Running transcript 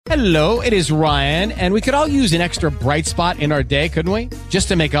Hello, it is Ryan, and we could all use an extra bright spot in our day, couldn't we? Just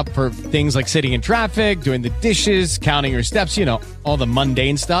to make up for things like sitting in traffic, doing the dishes, counting your steps, all the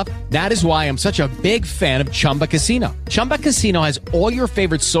mundane stuff. That is why I'm such a big fan of Chumba Casino. Chumba Casino has all your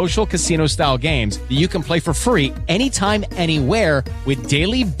favorite social casino-style games that you can play for free anytime, anywhere with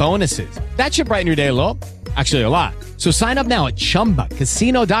daily bonuses. That should brighten your day a little. Actually, a lot. So sign up now at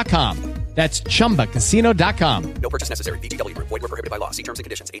ChumbaCasino.com. That's ChumbaCasino.com. No purchase necessary. VGW Group. Void where prohibited by law. See terms and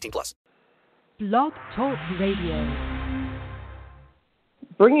conditions. 18+. Blog Talk Radio.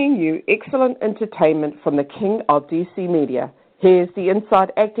 Bringing you excellent entertainment from the king of DC media. Here's the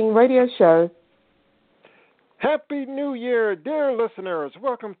Inside Acting Radio Show. Happy New Year, dear listeners.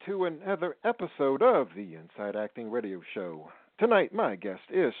 Welcome to another episode of the Inside Acting Radio Show. Tonight, my guest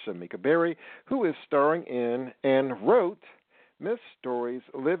is Shemika Berry, who is starring in and wrote Miss Story's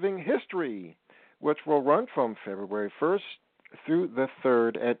Living History, which will run from February 1st through the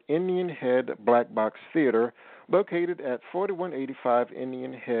 3rd at Indian Head Black Box Theater, located at 4185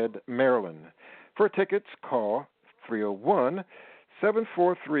 Indian Head, Maryland. For tickets, call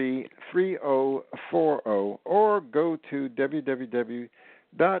 301-743-3040 or go to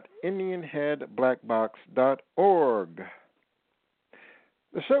www.indianheadblackbox.org.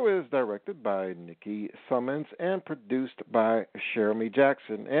 The show is directed by Nikki Summons and produced by Jeremy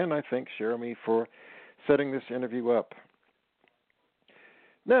Jackson, and I thank Jeremy for setting this interview up.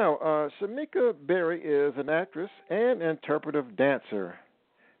 Now, Shemika Berry is an actress and interpretive dancer,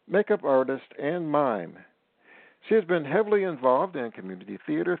 makeup artist, and mime. She has been heavily involved in community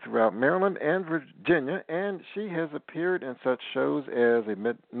theater throughout Maryland and Virginia, and she has appeared in such shows as A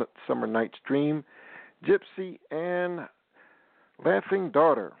Midsummer Night's Dream, Gypsy, and Laughing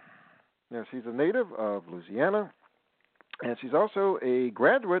Daughter. Now, she's a native of Louisiana, and she's also a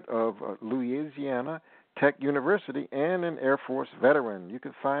graduate of Louisiana Tech University and an Air Force veteran. You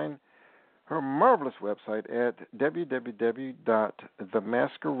can find her marvelous website at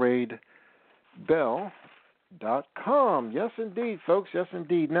themasqueradebelle.com. Yes, indeed, folks. Yes,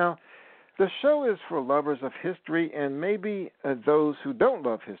 indeed. Now, the show is for lovers of history and maybe those who don't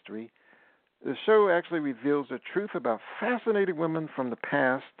love history. The show actually reveals the truth about fascinating women from the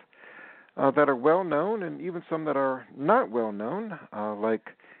past that are well known and even some that are not well known,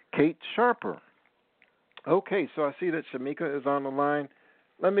 like Kate Sharper. Okay, so I see that Shemika is on the line.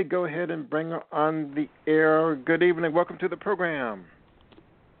 Let me go ahead and bring her on the air. Good evening. Welcome to the program.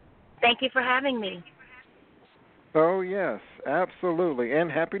 Thank you for having me. Oh, yes, absolutely.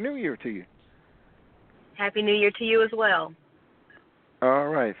 And Happy New Year to you. Happy New Year to you as well. All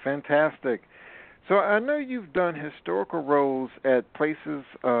right, fantastic. So I know you've done historical roles at places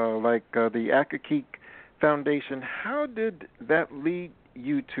like the Akakeek Foundation. How did that lead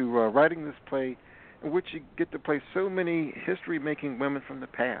you to writing this play in which you get to play so many history-making women from the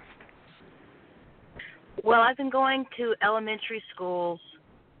past? Well, I've been going to elementary schools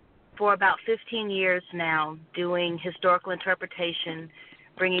for about 15 years now, doing historical interpretation,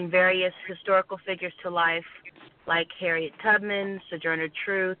 bringing various historical figures to life, like Harriet Tubman, Sojourner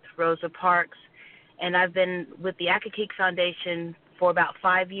Truth, Rosa Parks, and I've been with the Akakeek Foundation for about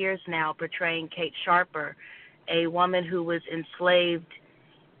 5 years now, portraying Kate Sharper, a woman who was enslaved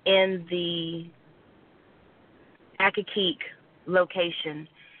in the Akakeek location.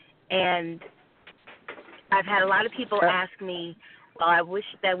 And I've had a lot of people ask me, well, I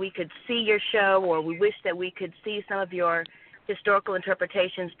wish that we could see your show, or we wish that we could see some of your historical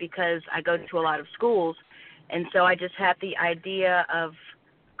interpretations, because I go to a lot of schools. And so I just had the idea of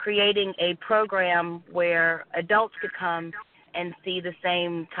creating a program where adults could come and see the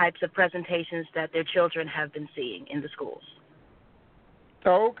same types of presentations that their children have been seeing in the schools.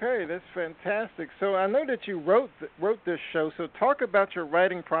 Okay, that's fantastic. So I know that you wrote this show, so talk about your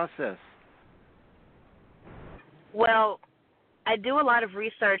writing process. Well, I do a lot of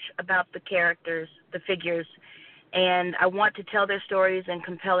research about the characters, the figures, and I want to tell their stories in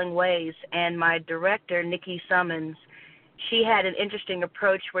compelling ways. And my director, Nikki Summons, she had an interesting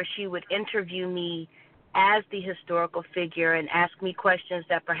approach where she would interview me as the historical figure and ask me questions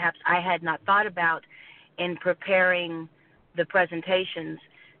that perhaps I had not thought about in preparing the presentations.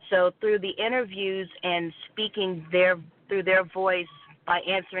 So through the interviews and speaking through their voice by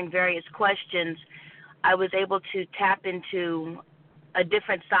answering various questions, I was able to tap into a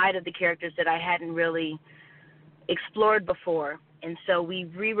different side of the characters that I hadn't really explored before. And so we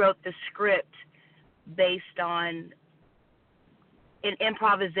rewrote the script based on an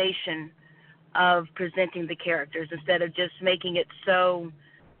improvisation of presenting the characters instead of just making it so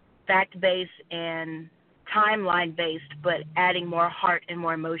fact-based and timeline-based, but adding more heart and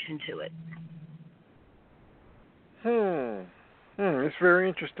more emotion to it. It's very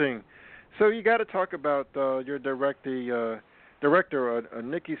interesting. So you got to talk about your director,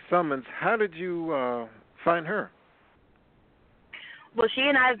 Nikki Summons. How did you find her? Well, she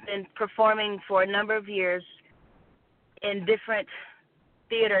and I have been performing for a number of years in different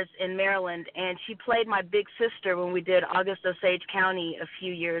theaters in Maryland, and she played my big sister when we did August Osage County a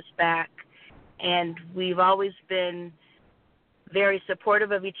few years back. And we've always been very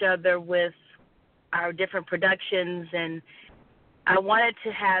supportive of each other with our different productions, and I wanted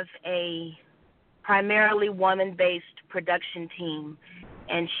to have a primarily woman-based production team,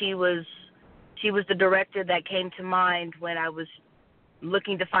 and she was the director that came to mind when I was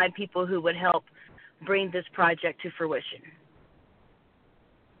looking to find people who would help bring this project to fruition.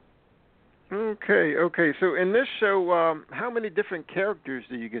 Okay. So in this show, how many different characters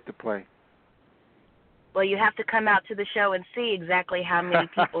do you get to play? Well, you have to come out to the show and see exactly how many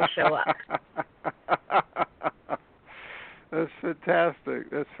people show up. That's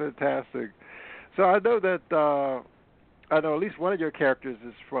fantastic. So I know that at least one of your characters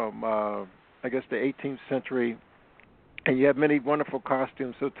is from I guess the 18th century, and you have many wonderful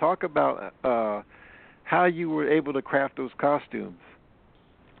costumes. So talk about how you were able to craft those costumes.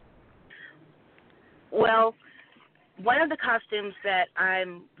 Well, one of the costumes that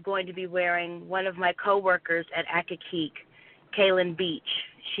I'm going to be wearing, one of my coworkers at Accokeek, Kaylin Beach,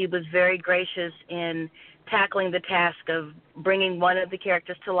 she was very gracious in tackling the task of bringing one of the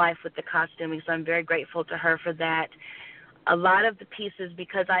characters to life with the costuming, so I'm very grateful to her for that. A lot of the pieces,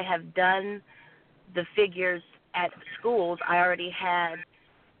 because I have done the figures at schools, I already had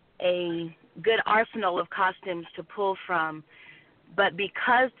a good arsenal of costumes to pull from. But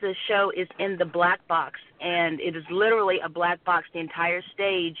because the show is in the black box, and it is literally a black box, the entire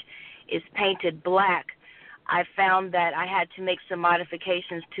stage is painted black, I found that I had to make some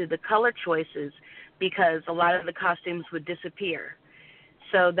modifications to the color choices because a lot of the costumes would disappear.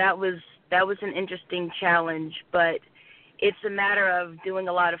 So that was an interesting challenge, but it's a matter of doing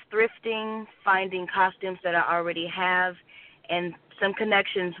a lot of thrifting, finding costumes that I already have, and some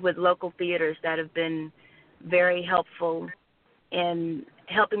connections with local theaters that have been very helpful in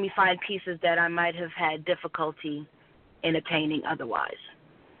helping me find pieces that I might have had difficulty in attaining otherwise.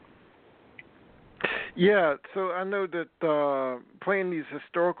 Yeah, so I know that playing these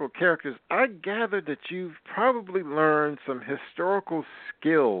historical characters, I gather that you've probably learned some historical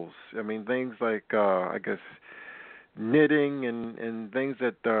skills. I mean, things like, I guess, knitting and things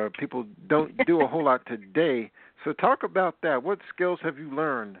that people don't do a whole lot today. So talk about that. What skills have you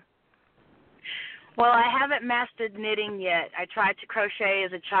learned? Well, I haven't mastered knitting yet. I tried to crochet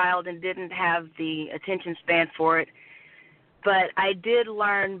as a child and didn't have the attention span for it. But I did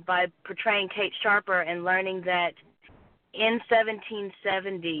learn by portraying Kate Sharper and learning that in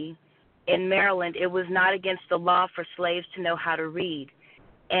 1770 in Maryland, it was not against the law for slaves to know how to read.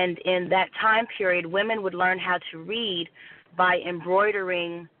 And in that time period, women would learn how to read by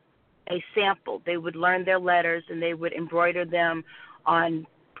embroidering a sample. They would learn their letters and they would embroider them on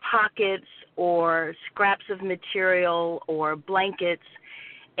pockets or scraps of material or blankets.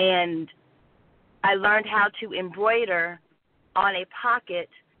 And I learned how to embroider on a pocket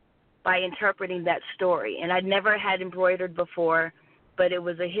by interpreting that story. And I'd never had embroidered before, but it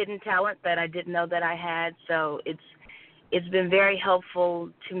was a hidden talent that I didn't know that I had. So it's been very helpful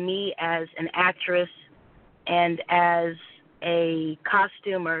to me as an actress and as a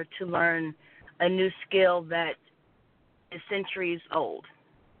costumer to learn a new skill that is centuries old.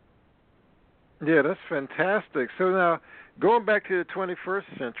 Yeah, that's fantastic. So now, going back to the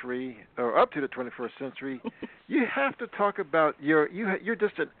 21st century, or up to the 21st century, you have to talk about you're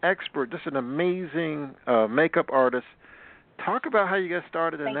just an expert, just an amazing makeup artist. Talk about how you got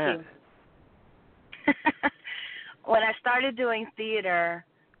started in that. Thank you. When I started doing theater,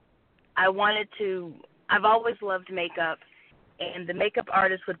 I've always loved makeup, and the makeup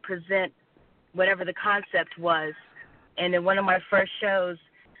artist would present whatever the concept was. And in one of my first shows,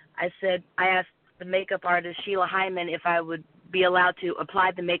 I asked the makeup artist, Sheila Hyman, if I would be allowed to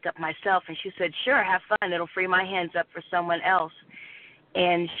apply the makeup myself. And she said, sure, have fun. It'll free my hands up for someone else.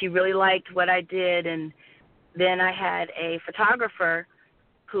 And she really liked what I did. And then I had a photographer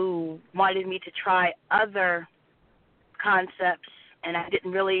who wanted me to try other concepts, and I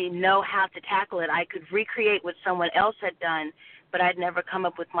didn't really know how to tackle it. I could recreate what someone else had done, but I'd never come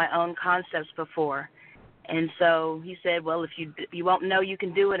up with my own concepts before. And so he said, well, if you won't know you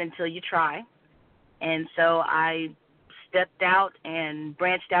can do it until you try. And so I stepped out and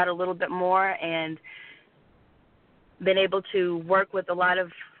branched out a little bit more and been able to work with a lot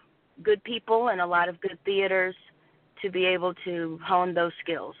of good people and a lot of good theaters to be able to hone those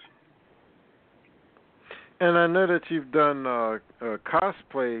skills. And I know that you've done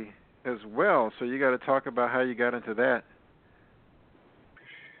cosplay as well, so you got to talk about how you got into that.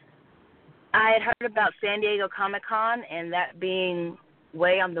 I had heard about San Diego Comic-Con and that being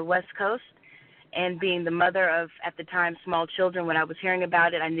way on the West Coast, and being the mother of, at the time, small children. When I was hearing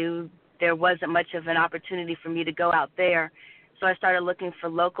about it, I knew there wasn't much of an opportunity for me to go out there. So I started looking for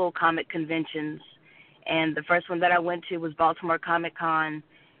local comic conventions. And the first one that I went to was Baltimore Comic-Con,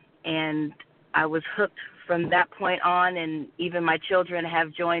 and I was hooked from that point on, and even my children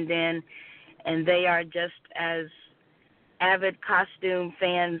have joined in, and they are just as avid costume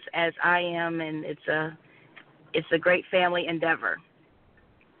fans as I am, and it's a great family endeavor.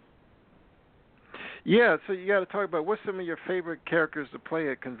 Yeah, so you got to talk about what's some of your favorite characters to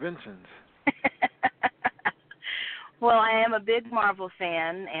play at conventions. Well, I am a big Marvel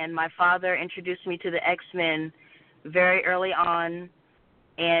fan, and my father introduced me to the X-Men very early on,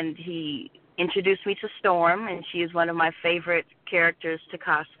 and he introduced me to Storm, and she is one of my favorite characters to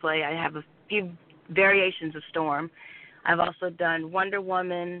cosplay. I have a few variations of Storm. I've also done Wonder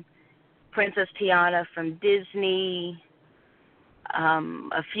Woman, Princess Tiana from Disney,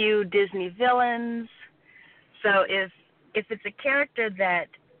 a few Disney villains. So if it's a character that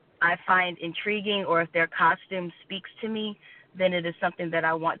I find intriguing, or if their costume speaks to me, then it is something that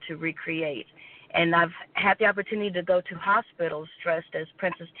I want to recreate. And I've had the opportunity to go to hospitals dressed as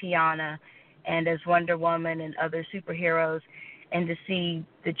Princess Tiana and as Wonder Woman and other superheroes, and to see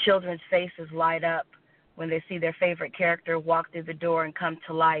the children's faces light up when they see their favorite character walk through the door and come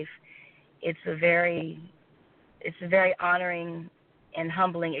to life. It's a very honoring and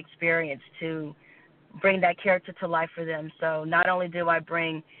humbling experience to bring that character to life for them. So not only do I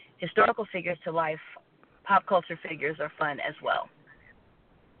bring historical figures to life, pop culture figures are fun as well.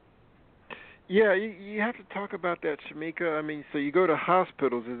 Yeah, you have to talk about that, Shemika. I mean, so you go to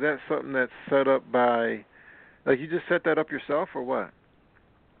hospitals. Is that something that's set up by, like, you just set that up yourself, or what?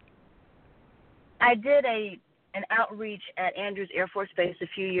 I did an outreach at Andrews Air Force Base a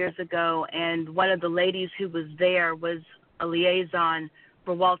few years ago, and one of the ladies who was there was a liaison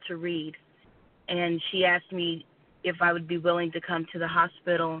for Walter Reed, and she asked me if I would be willing to come to the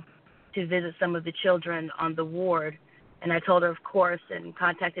hospital to visit some of the children on the ward. And I told her, of course, and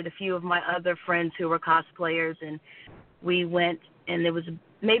contacted a few of my other friends who were cosplayers, and we went, and there was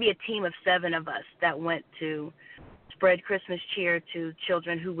maybe a team of 7 of us that went to spread Christmas cheer to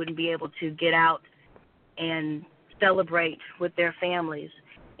children who wouldn't be able to get out and celebrate with their families.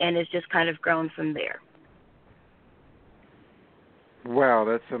 And it's just kind of grown from there. Wow,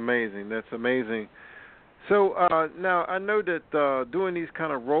 that's amazing. That's amazing. So now I know that doing these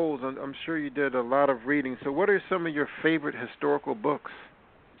kind of roles, I'm sure you did a lot of reading. So what are some of your favorite historical books?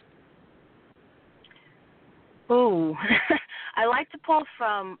 Ooh, I like to pull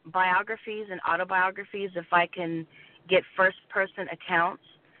from biographies and autobiographies if I can get first-person accounts.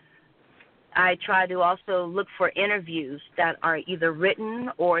 I try to also look for interviews that are either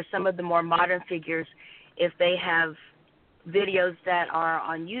written, or some of the more modern figures, if they have videos that are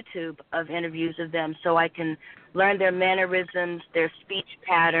on YouTube of interviews of them, so I can learn their mannerisms, their speech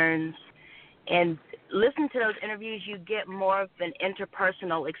patterns, and listen to those interviews. You get more of an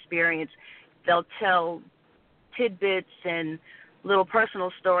interpersonal experience. They'll tell tidbits and little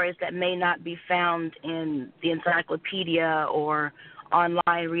personal stories that may not be found in the encyclopedia or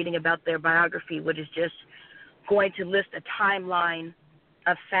online reading about their biography, which is just going to list a timeline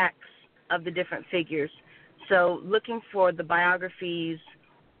of facts of the different figures. So looking for the biographies,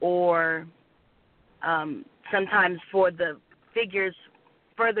 or sometimes for the figures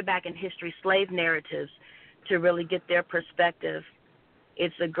further back in history, slave narratives, to really get their perspective,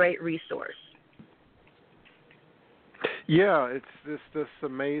 it's a great resource. Yeah, it's just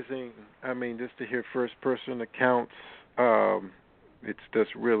amazing. I mean, just to hear first-person accounts, it's just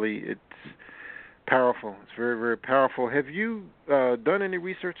really, it's powerful. It's very, very powerful. Have you done any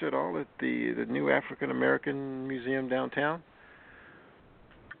research at all at the new African American Museum downtown?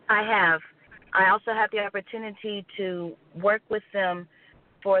 I have. I also had the opportunity to work with them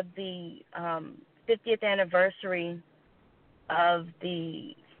for the 50th anniversary of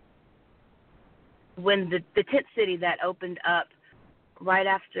when the tent city that opened up right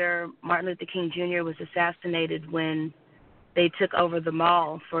after Martin Luther King Jr. was assassinated, when they took over the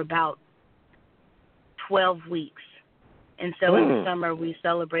mall for about 12 weeks. And so in the summer we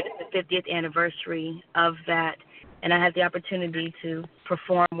celebrated the 50th anniversary of that, and I had the opportunity to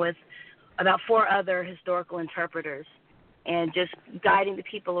perform with about 4 other historical interpreters, and just guiding the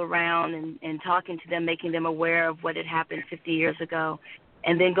people around and talking to them, making them aware of what had happened 50 years ago.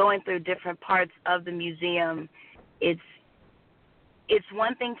 And then going through different parts of the museum. It's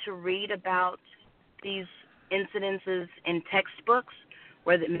one thing to read about these incidences in textbooks,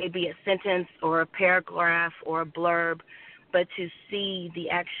 where it may be a sentence or a paragraph or a blurb, but to see the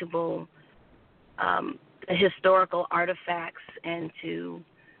actual historical artifacts and to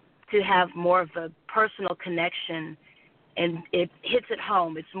have more of a personal connection, and it hits it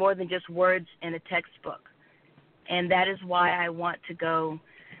home. It's more than just words in a textbook. And that is why I want to go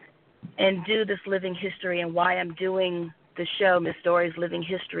and do this living history, and why I'm doing the show, Miss Story's Living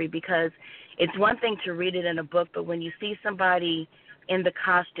History, because it's one thing to read it in a book, but when you see somebody in the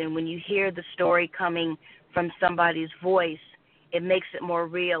costume, when you hear the story coming from somebody's voice, it makes it more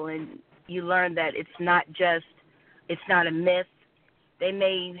real, and you learn that it's not a myth. They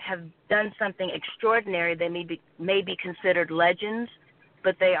may have done something extraordinary. They may be considered legends,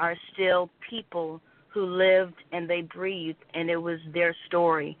 but they are still people who lived and they breathed, and it was their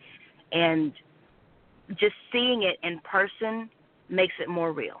story. And just seeing it in person makes it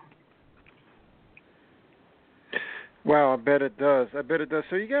more real. Wow, I bet it does.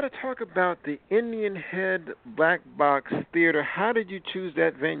 So you got to talk about the Indian Head Black Box Theater. How did you choose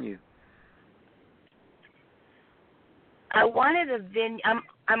that venue? I wanted a venue.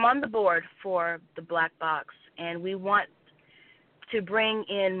 I'm on the board for the Black Box, and we want to bring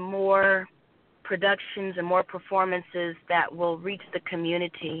in more productions and more performances that will reach the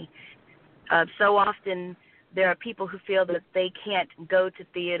community. So often there are people who feel that they can't go to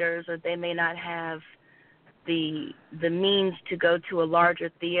theaters, or they may not have the means to go to a larger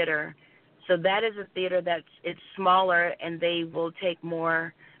theater. So that is a theater it's smaller, and they will take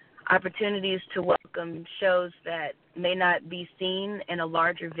more opportunities to welcome shows that may not be seen in a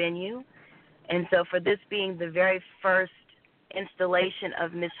larger venue. And so for this being the very first installation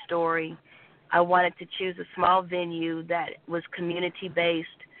of Miss Story, I wanted to choose a small venue that was community-based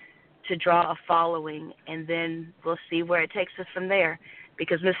to draw a following, and then we'll see where it takes us from there.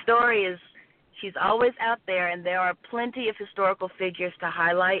 Because Miss Story she's always out there, and there are plenty of historical figures to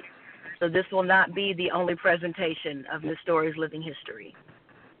highlight, so this will not be the only presentation of Miss Story's living history.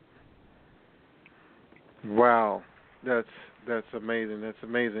 Wow, that's amazing. That's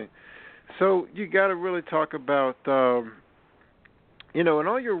amazing. So you got to really talk about, in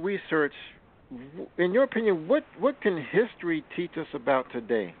all your research, in your opinion, what can history teach us about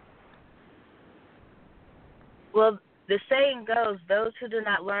today? Well, the saying goes, those who do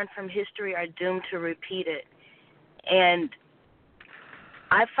not learn from history are doomed to repeat it. And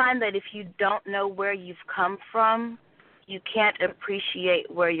I find that if you don't know where you've come from, you can't appreciate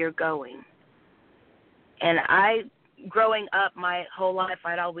where you're going. And growing up my whole life,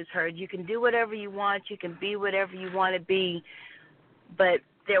 I'd always heard you can do whatever you want, you can be whatever you want to be, but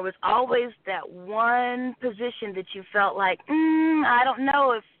there was always that one position that you felt like, I don't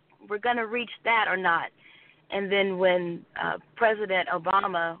know if we're going to reach that or not. And then when President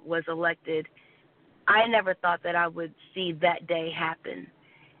Obama was elected, I never thought that I would see that day happen.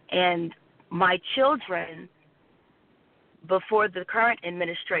 And my children, before the current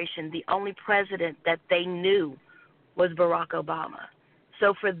administration, the only president that they knew was Barack Obama.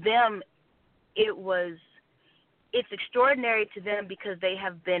 So for them, it's extraordinary to them because it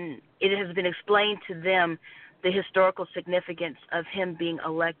has been explained to them the historical significance of him being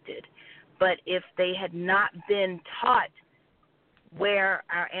elected. But if they had not been taught where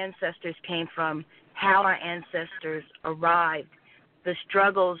our ancestors came from, how our ancestors arrived, the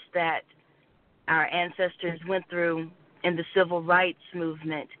struggles that our ancestors went through in the civil rights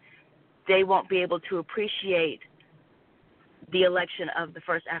movement, they won't be able to appreciate the election of the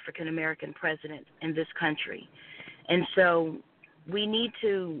first African American president in this country. And so we need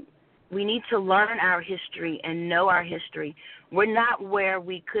to learn our history and know our history. We're not where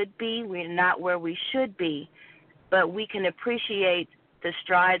we could be, we're not where we should be, but we can appreciate the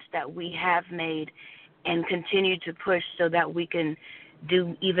strides that we have made and continue to push so that we can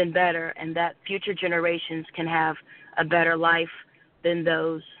do even better, and that future generations can have a better life than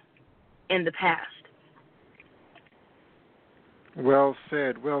those in the past. Well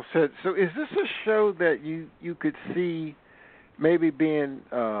said, well said. So is this a show that you could see maybe being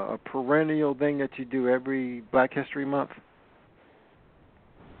a perennial thing that you do every Black History Month?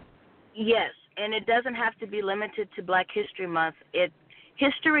 Yes, and it doesn't have to be limited to Black History Month.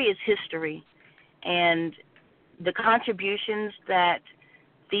 History is history, and the contributions that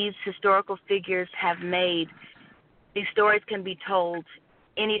these historical figures have made, these stories can be told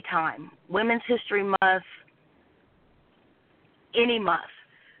anytime. Women's History Month, any month.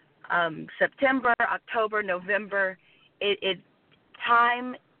 September, October, November,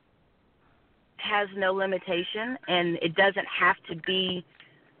 time has no limitation, and it doesn't have to be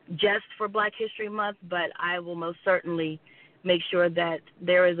just for Black History Month, but I will most certainly make sure that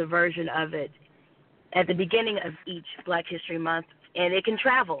there is a version of it at the beginning of each Black History Month, and it can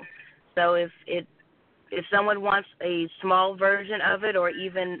travel. So if someone wants a small version of it or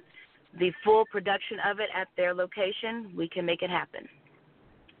even the full production of it at their location, we can make it happen.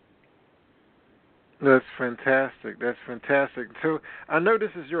 That's fantastic. That's fantastic. So I know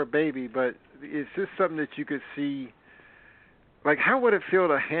this is your baby, but is this something that you could see? Like, how would it feel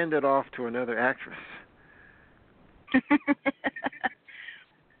to hand it off to another actress?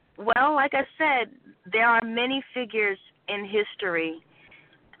 Well, like I said, there are many figures in history,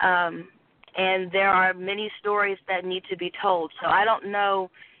 and there are many stories that need to be told. So I don't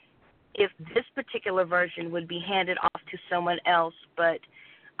know if this particular version would be handed off to someone else, but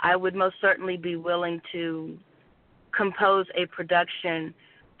I would most certainly be willing to compose a production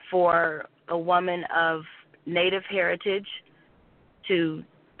for a woman of Native heritage to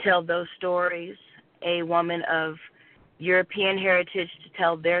tell those stories, a woman of European heritage to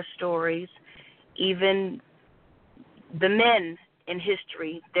tell their stories, even the men in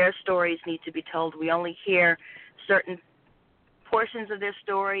history, their stories need to be told. We only hear certain portions of their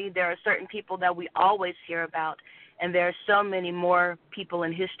story. There are certain people that we always hear about, and there are so many more people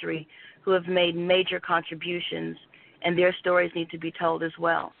in history who have made major contributions, and their stories need to be told as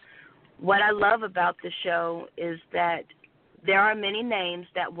well. What I love about the show is that there are many names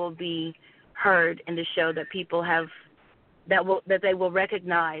that will be heard in the show that people have that they will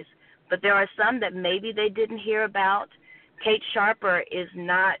recognize, but there are some that maybe they didn't hear about. Kate Sharper is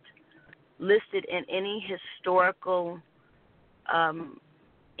not listed in any historical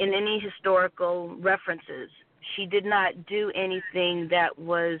references. She did not do anything that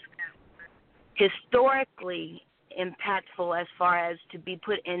was historically impactful as far as to be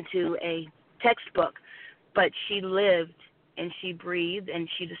put into a textbook, but she lived and she breathed and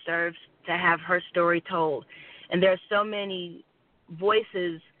she deserves to have her story told. And there are so many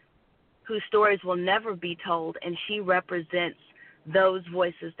voices whose stories will never be told, and she represents those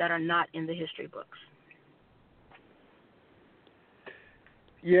voices that are not in the history books.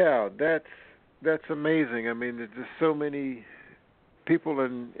 Yeah, that's amazing. I mean, there's just so many people,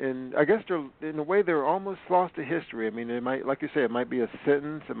 and I guess they're, in a way, they're almost lost to history. I mean, it might, like you say, it might be a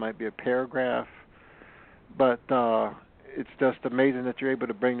sentence, it might be a paragraph, but it's just amazing that you're able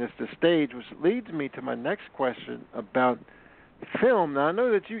to bring this to stage, which leads me to my next question about film. Now, I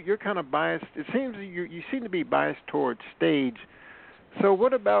know that you're kind of biased. It seems you seem to be biased towards stage. So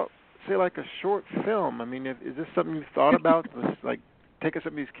what about, say, like a short film? I mean, is this something you've thought about, like taking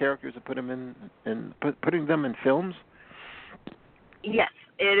some of these characters and putting them in films? Yes,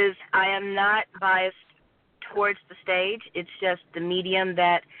 it is. I am not biased towards the stage. It's just the medium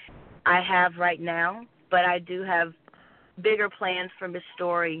that I have right now, but I do have bigger plans for Miss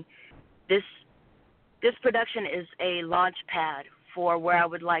Story. This production is a launch pad for where I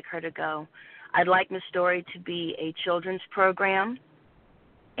would like her to go. I'd like Miss Story to be a children's program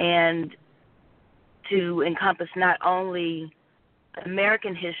and to encompass not only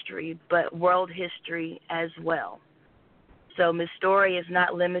American history but world history as well. So Miss Story is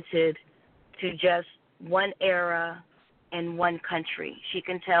not limited to just one era and one country. She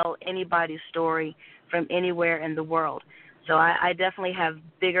can tell anybody's story from anywhere in the world. So I definitely have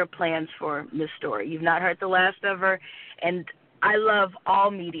bigger plans for Miss Story. You've not heard the last of her, and I love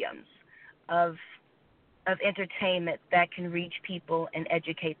all mediums of entertainment that can reach people and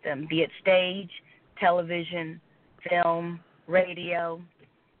educate them, be it stage, television, film, radio.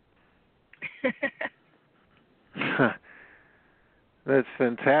 That's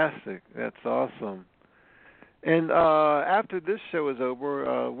fantastic. That's awesome. And after this show is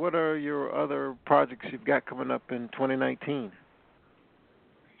over, what are your other projects you've got coming up in 2019?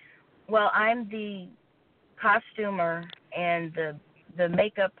 Well, I'm the costumer and the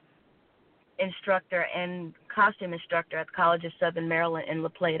makeup instructor and costume instructor at the College of Southern Maryland in La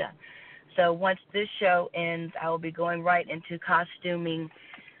Plata. So once this show ends, I will be going right into costuming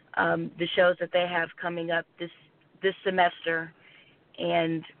the shows that they have coming up this semester.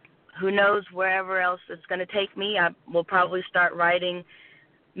 And who knows wherever else it's going to take me. I will probably start writing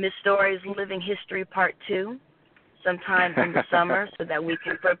Miss Story's Living History Part 2 sometime in the summer so that we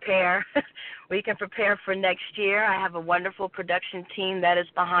can prepare. We can prepare for next year. I have a wonderful production team that is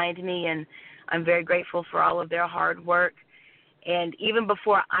behind me, and I'm very grateful for all of their hard work. And even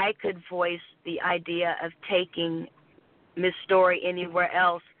before I could voice the idea of taking Miss Story anywhere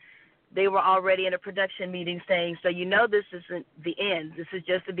else, they were already in a production meeting saying, so you know this isn't the end. This is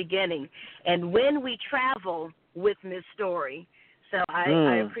just the beginning. And when we travel with Miss Story, so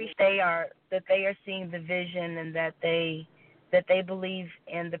I appreciate that they are seeing the vision and that they believe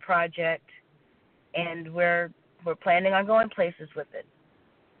in the project, and we're planning on going places with it.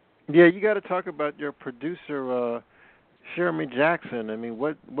 Yeah, you got to talk about your producer, Jeremy Jackson. I mean,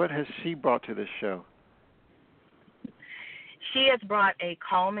 what has she brought to this show? She has brought a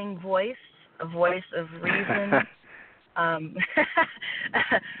calming voice, a voice of reason.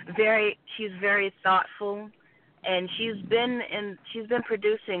 She's very thoughtful, and she's been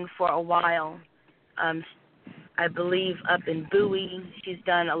producing for a while. I believe up in Bowie. She's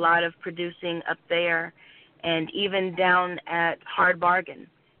done a lot of producing up there, and even down at Hard Bargain.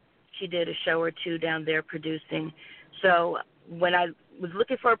 She did a show or two down there producing. So when I was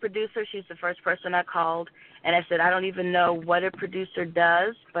looking for a producer, she's the first person I called, and I said, I don't even know what a producer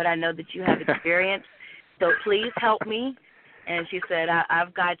does, but I know that you have experience, so please help me. And she said,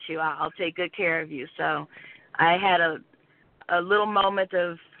 I've got you. I'll take good care of you. So I had a little moment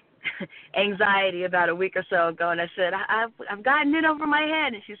of anxiety about a week or so ago, and I said, I've gotten it over my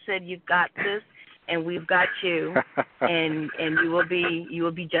head. And she said, you've got this, and we've got you, and you will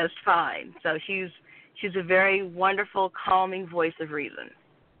be just fine. So she's a very wonderful, calming voice of reason.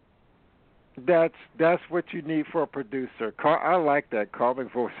 That's what you need for a producer. I like that, calming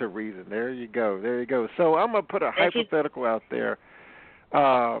voice of reason. There you go. So I'm gonna put a hypothetical out there.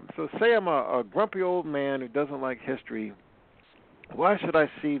 So say I'm a grumpy old man who doesn't like history. Why should I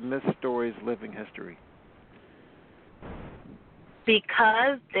see Miss Story's Living History?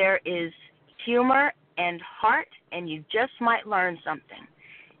 Because there is humor and heart, and you just might learn something.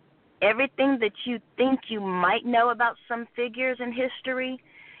 Everything that you think you might know about some figures in history,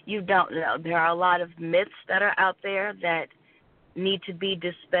 you don't know. There are a lot of myths that are out there that need to be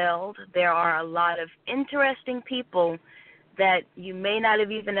dispelled. There are a lot of interesting people that you may not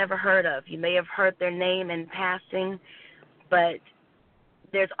have even ever heard of. You may have heard their name in passing, but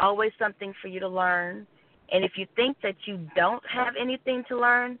there's always something for you to learn. And if you think that you don't have anything to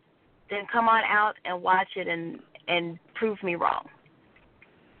learn, then come on out and watch it and prove me wrong.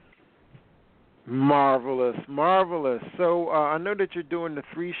 Marvelous. So I know that you're doing the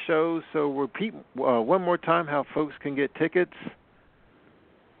 3 shows, so repeat one more time how folks can get tickets.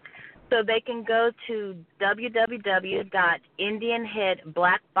 So they can go to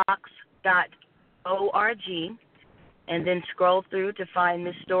www.indianheadblackbox.org and then scroll through to find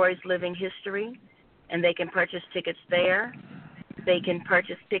Miss Story's Living History, and they can purchase tickets there. They can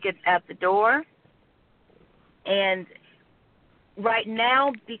purchase tickets at the door. And right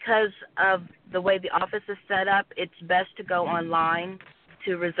now, because of the way the office is set up, it's best to go online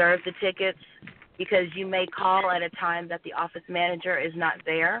to reserve the tickets, because you may call at a time that the office manager is not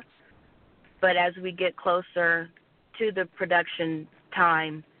there. But as we get closer to the production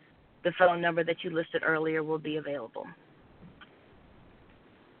time, the phone number that you listed earlier will be available.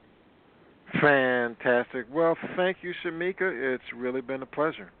 Fantastic. Well, thank you, Shemika. It's really been a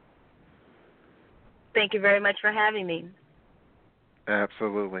pleasure. Thank you very much for having me.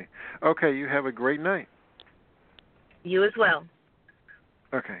 Absolutely. Okay, you have a great night. You as well.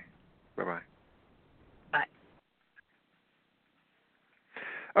 Okay. Bye-bye. Bye.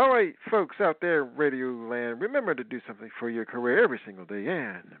 All right, folks out there, Radio Land, remember to do something for your career every single day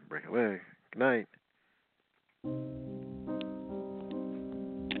and break a leg. Good night.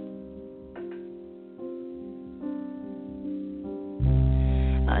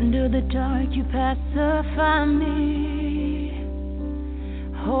 Under the dark, you pacify me.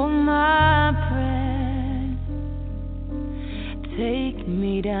 Hold my breath. Take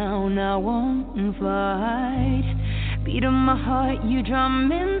me down, I won't fight. Beat of my heart, you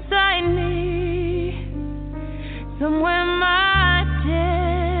drum inside me. Somewhere my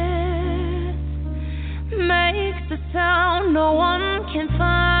death makes a sound no one can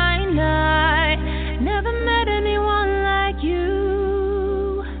find. I never met anyone like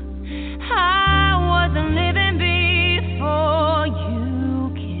you. I wasn't living before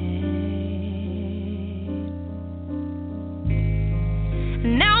you came.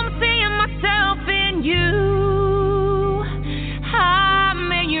 Now I'm seeing myself in you.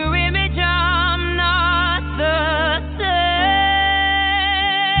 I'm in your image, I'm not the same.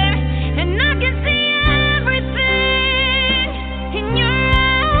 And I can see everything in your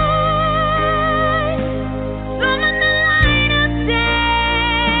eyes. Some in the light of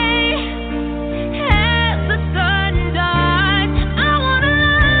day. As the sun dies, I wanna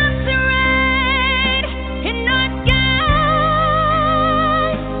lacerate in the sky.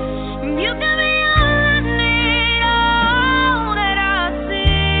 You got me all I need.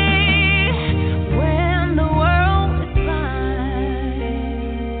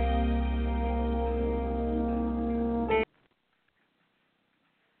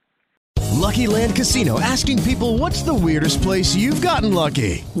 Lucky Land Casino, asking people, what's the weirdest place you've gotten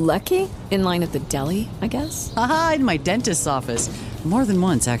lucky? Lucky? In line at the deli, I guess? Aha, in my dentist's office. More than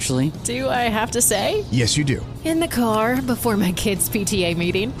once, actually. Do I have to say? Yes, you do. In the car before my kids' PTA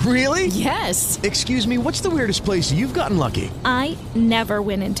meeting. Really? Yes. Excuse me, what's the weirdest place you've gotten lucky? I never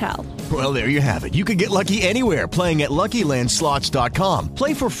win and tell. Well, there you have it. You can get lucky anywhere, playing at LuckyLandSlots.com.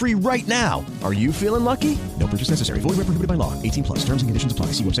 Play for free right now. Are you feeling lucky? No purchase necessary. Void where prohibited by law. 18+. Terms and conditions apply.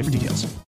 See website for details.